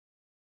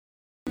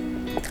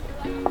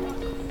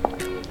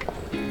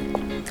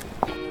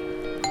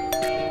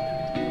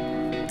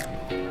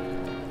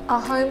A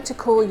home to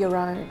call your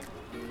own,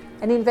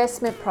 an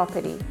investment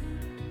property.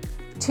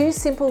 Two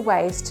simple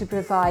ways to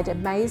provide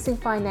amazing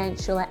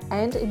financial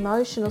and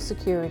emotional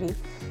security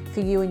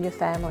for you and your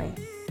family.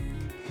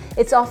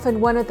 It's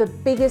often one of the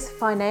biggest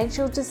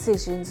financial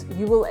decisions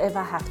you will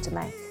ever have to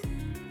make.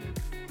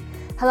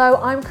 Hello,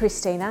 I'm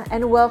Christina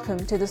and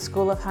welcome to the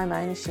School of Home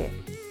Ownership.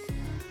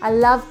 I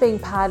love being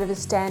part of a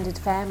standard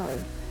family,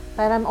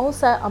 but I'm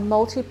also a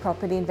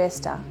multi-property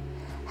investor,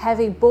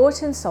 having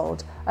bought and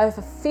sold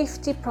over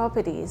 50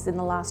 properties in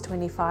the last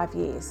 25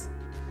 years.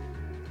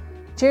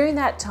 During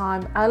that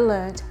time, I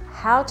learned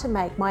how to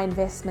make my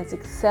investments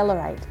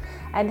accelerate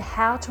and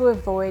how to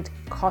avoid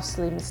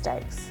costly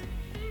mistakes.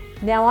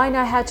 Now I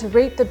know how to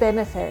reap the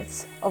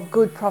benefits of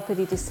good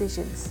property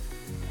decisions.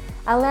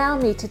 Allow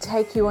me to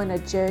take you on a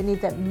journey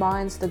that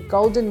mines the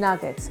golden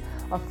nuggets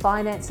of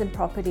finance and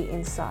property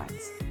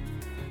insights.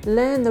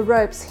 Learn the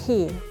ropes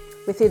here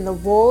within the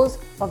walls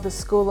of the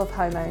School of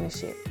Home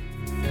Ownership.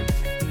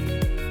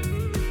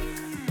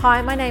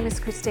 Hi, my name is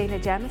Christina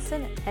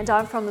Jamieson and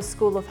I'm from the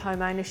School of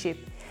Home Ownership.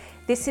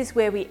 This is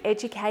where we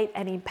educate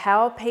and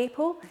empower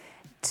people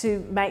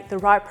to make the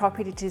right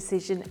property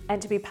decision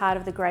and to be part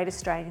of the great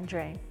Australian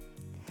dream.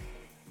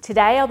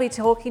 Today I'll be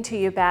talking to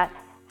you about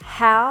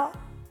how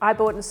I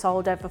bought and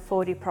sold over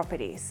 40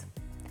 properties.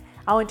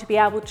 I want to be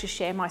able to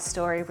share my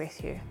story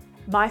with you.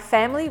 My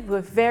family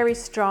were very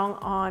strong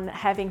on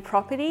having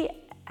property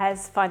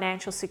as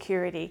financial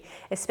security,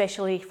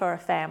 especially for a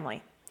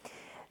family.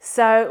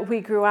 So we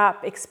grew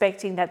up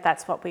expecting that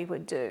that's what we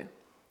would do.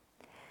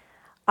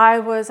 I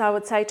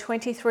would say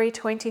 23,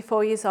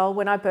 24 years old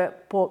when I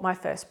bought my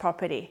first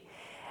property.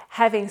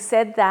 Having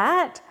said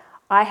that,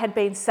 I had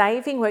been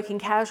saving, working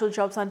casual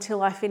jobs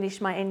until I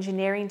finished my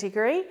engineering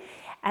degree.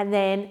 And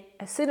then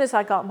as soon as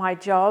I got my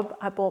job,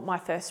 I bought my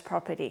first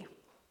property.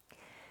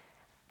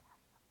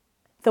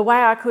 The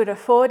way I could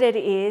afford it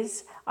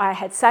is I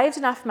had saved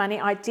enough money.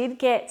 I did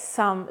get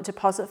some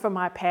deposit from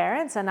my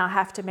parents, and I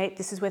have to admit,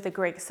 this is where the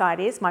Greek side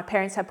is. My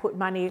parents had put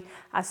money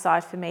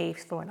aside for me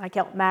for when I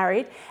got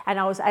married, and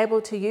I was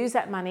able to use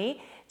that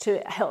money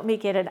to help me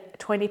get a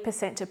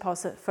 20%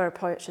 deposit for a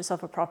purchase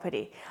of a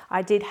property.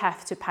 I did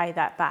have to pay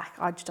that back,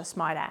 I just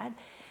might add.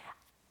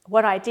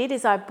 What I did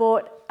is I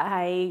bought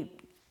a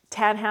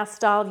townhouse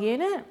style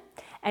unit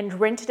and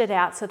rented it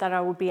out so that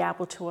I would be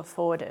able to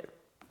afford it.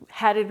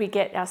 How did we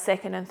get our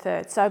second and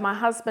third? So my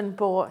husband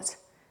bought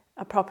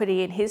a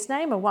property in his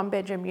name, a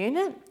one-bedroom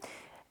unit,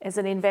 as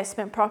an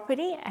investment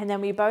property, and then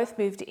we both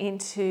moved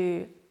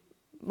into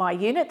my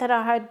unit that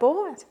I had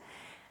bought.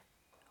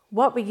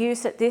 What we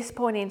used at this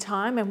point in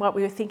time and what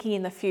we were thinking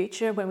in the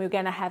future when we were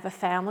going to have a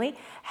family,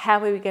 how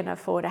we were going to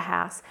afford a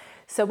house.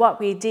 So what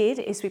we did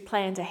is we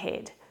planned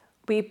ahead.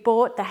 We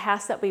bought the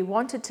house that we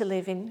wanted to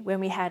live in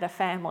when we had a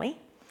family,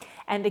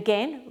 and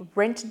again,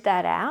 rented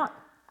that out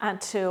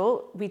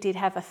until we did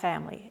have a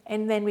family,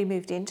 and then we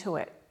moved into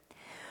it.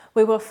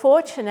 We were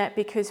fortunate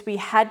because we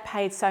had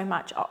paid so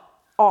much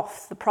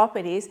off the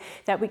properties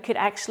that we could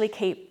actually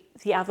keep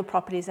the other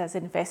properties as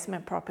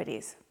investment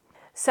properties.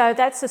 So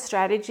that's a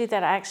strategy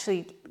that I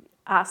actually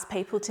ask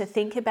people to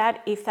think about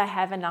if they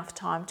have enough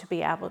time to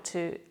be able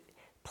to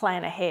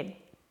plan ahead.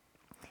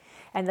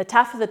 And the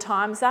tougher the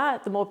times are,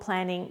 the more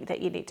planning that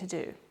you need to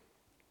do.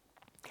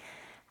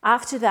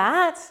 After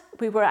that,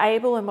 we were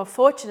able and were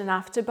fortunate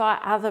enough to buy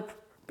other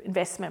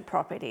investment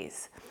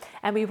properties,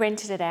 and we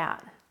rented it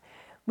out.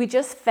 We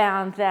just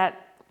found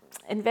that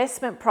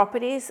investment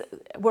properties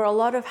were a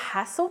lot of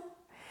hassle,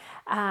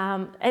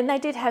 and they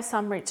did have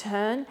some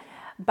return,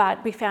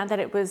 but we found that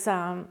it was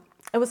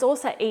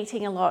also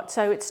eating a lot,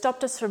 so it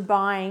stopped us from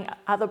buying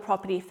other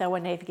property if they were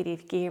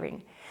negative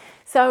gearing.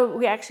 So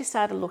we actually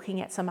started looking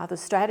at some other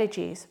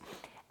strategies,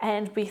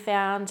 and we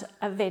found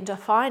a vendor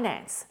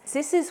finance.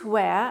 This is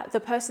where the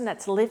person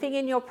that's living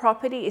in your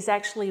property is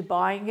actually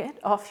buying it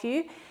off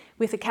you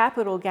with the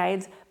capital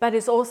gains, but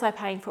is also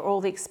paying for all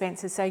the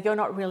expenses, so you're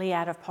not really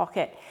out of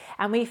pocket.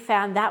 And we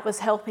found that was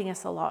helping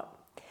us a lot.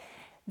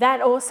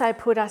 That also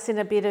put us in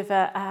a bit of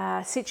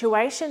a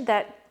situation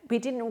that we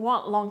didn't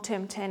want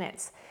long-term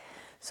tenants.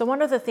 So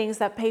one of the things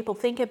that people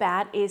think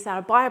about is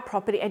buy a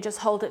property and just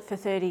hold it for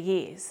 30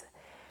 years,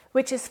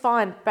 which is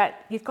fine, but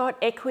you've got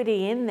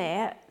equity in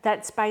there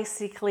that's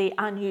basically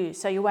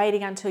unused. So you're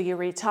waiting until you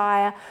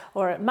retire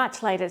or at a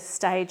much later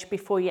stage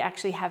before you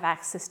actually have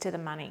access to the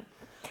money.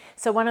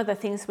 So one of the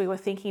things we were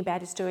thinking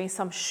about is doing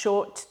some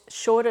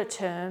shorter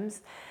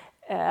terms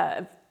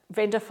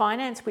vendor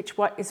finance, which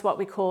is what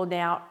we call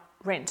now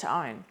rent to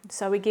own.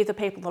 So we give the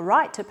people the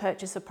right to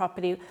purchase a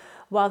property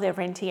while they're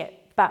renting it,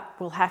 but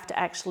will have to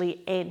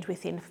actually end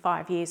within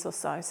 5 years or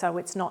so. So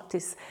it's not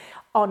this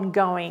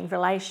ongoing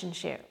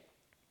relationship.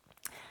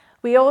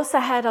 We also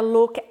had a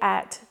look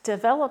at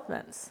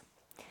developments.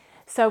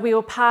 So we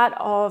were part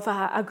of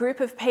a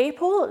group of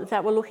people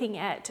that were looking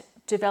at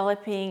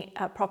developing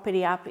a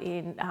property up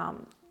in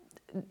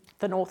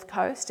the North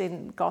Coast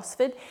in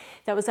Gosford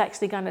that was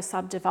actually going to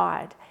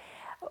subdivide.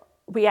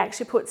 we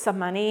actually put some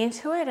money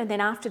into it, and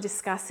then after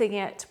discussing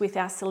it with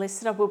our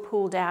solicitor,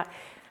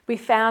 we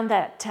found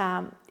that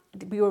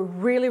we were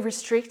really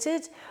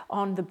restricted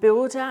on the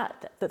builder,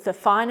 the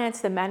finance,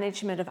 the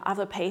management of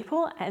other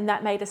people, and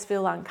that made us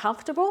feel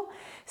uncomfortable.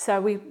 So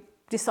we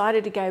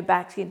decided to go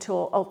back into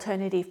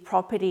alternative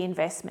property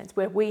investments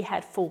where we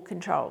had full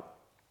control.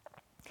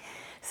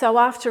 So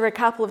after a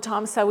couple of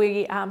times,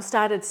 we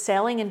started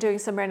selling and doing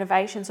some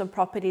renovations on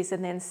properties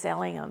and then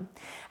selling them.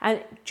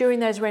 And during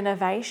those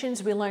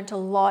renovations, we learned a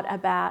lot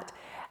about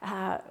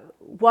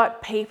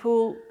what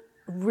people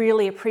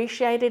really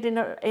appreciated in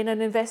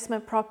an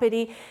investment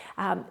property.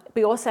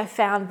 We also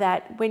found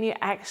that when you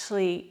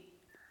actually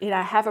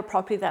have a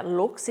property that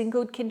looks in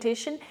good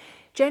condition,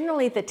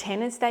 generally the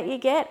tenants that you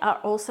get are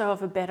also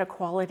of a better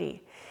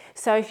quality.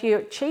 So if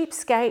you're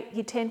cheapskate,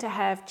 you tend to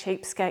have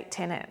cheapskate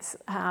tenants.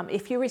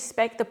 If you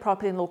respect the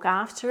property and look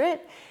after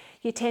it,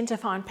 you tend to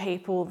find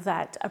people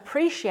that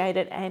appreciate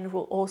it and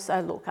will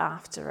also look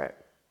after it.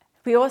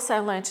 We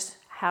also learnt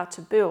how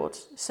to build.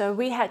 So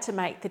we had to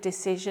make the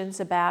decisions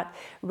about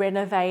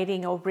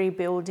renovating or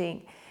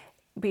rebuilding.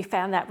 We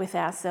found that with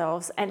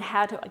ourselves and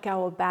how to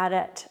go about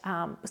it.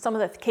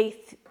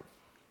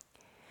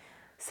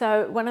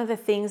 So one of the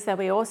things that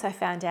we also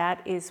found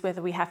out is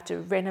whether we have to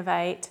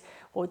renovate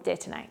or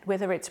detonate,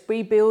 whether it's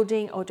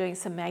rebuilding or doing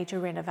some major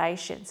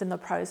renovations and the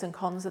pros and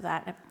cons of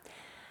that.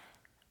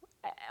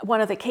 One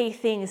of the key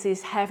things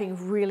is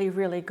having really,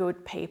 really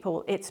good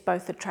people. It's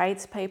both the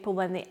tradespeople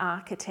and the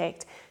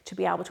architect to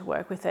be able to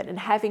work with it. And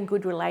having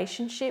good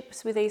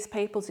relationships with these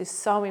people is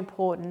so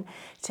important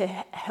to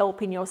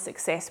help in your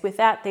success.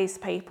 Without these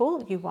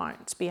people, you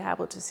won't be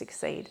able to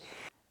succeed.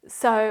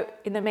 So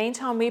in the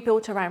meantime, we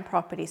built our own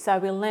property. So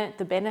we learnt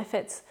the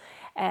benefits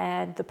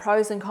and the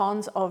pros and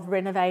cons of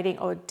renovating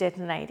or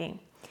detonating.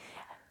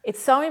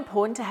 It's so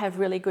important to have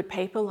really good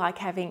people, like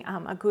having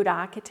a good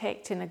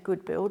architect and a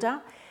good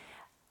builder.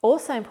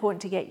 Also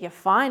important to get your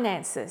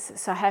finances,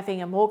 so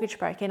having a mortgage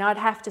broker. And I'd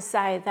have to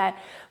say that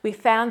we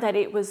found that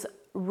it was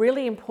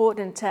really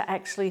important to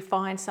actually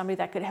find somebody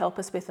that could help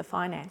us with the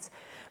finance.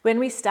 When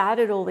we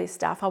started all this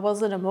stuff, I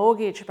wasn't a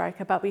mortgage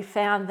broker, but we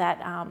found that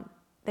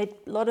a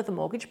lot of the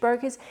mortgage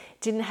brokers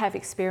didn't have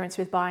experience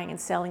with buying and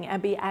selling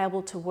and be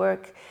able to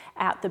work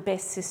out the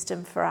best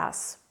system for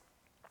us.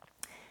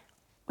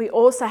 We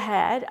also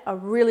had a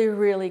really,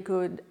 really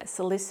good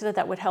solicitor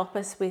that would help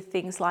us with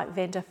things like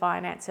vendor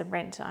finance and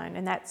rent own,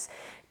 and that's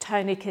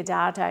Tony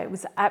Cadado. It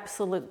was an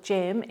absolute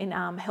gem in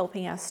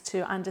helping us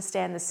to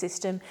understand the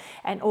system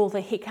and all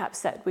the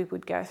hiccups that we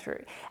would go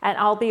through. And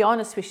I'll be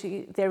honest with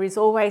you, there is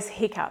always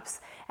hiccups,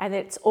 and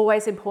it's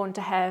always important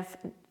to have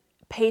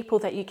people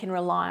that you can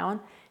rely on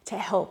to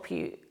help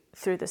you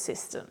through the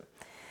system.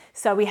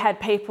 So we had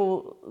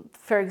people,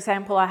 for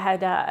example, I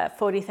had a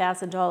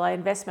 $40,000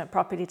 investment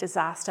property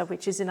disaster,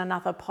 which is in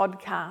another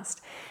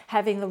podcast.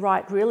 Having the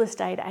right real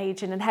estate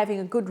agent and having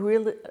a good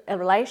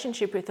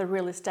relationship with a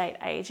real estate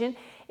agent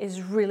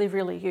is really,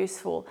 really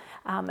useful,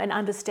 and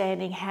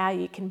understanding how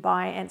you can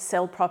buy and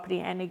sell property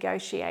and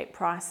negotiate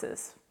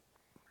prices.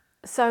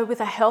 So with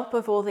the help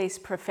of all these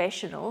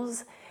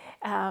professionals,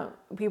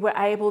 we were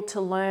able to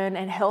learn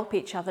and help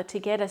each other to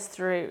get us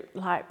through.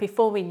 Like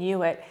before we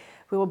knew it,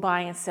 we were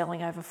buying and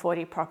selling over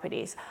 40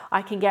 properties.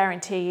 I can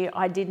guarantee you,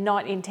 I did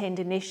not intend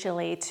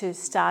initially to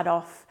start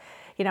off,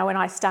 when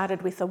I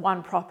started with the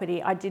one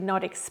property, I did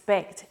not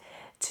expect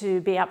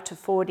to be up to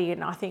 40,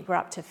 and I think we're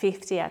up to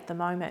 50 at the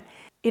moment.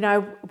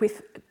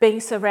 With being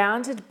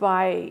surrounded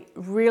by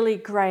really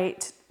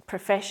great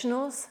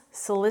professionals,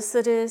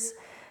 solicitors,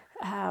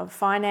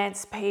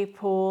 finance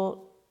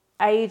people,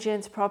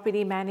 agents,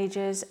 property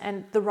managers,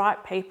 and the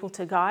right people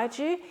to guide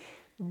you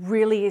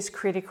really is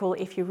critical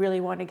if you really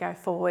want to go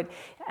forward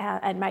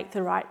and make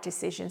the right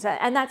decisions.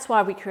 And that's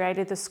why we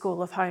created the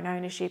School of Home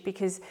Ownership,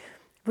 because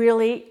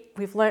really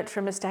we've learnt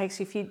from mistakes.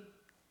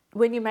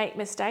 When you make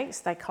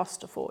mistakes, they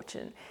cost a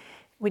fortune.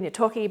 When you're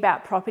talking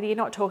about property, you're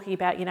not talking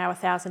about,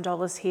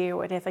 $1,000 here or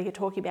whatever, you're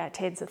talking about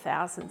tens of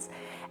thousands.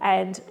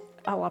 And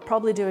I'll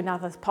probably do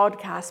another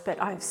podcast, but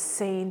I've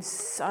seen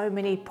so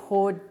many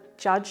poor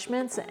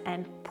judgments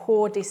and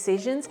poor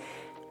decisions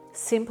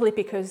simply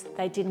because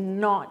they did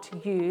not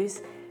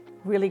use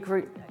really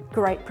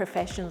great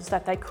professionals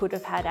that they could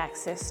have had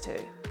access to.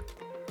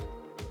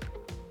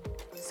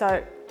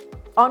 So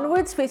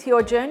onwards with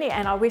your journey,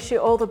 and I wish you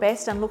all the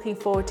best. I'm looking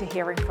forward to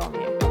hearing from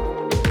you.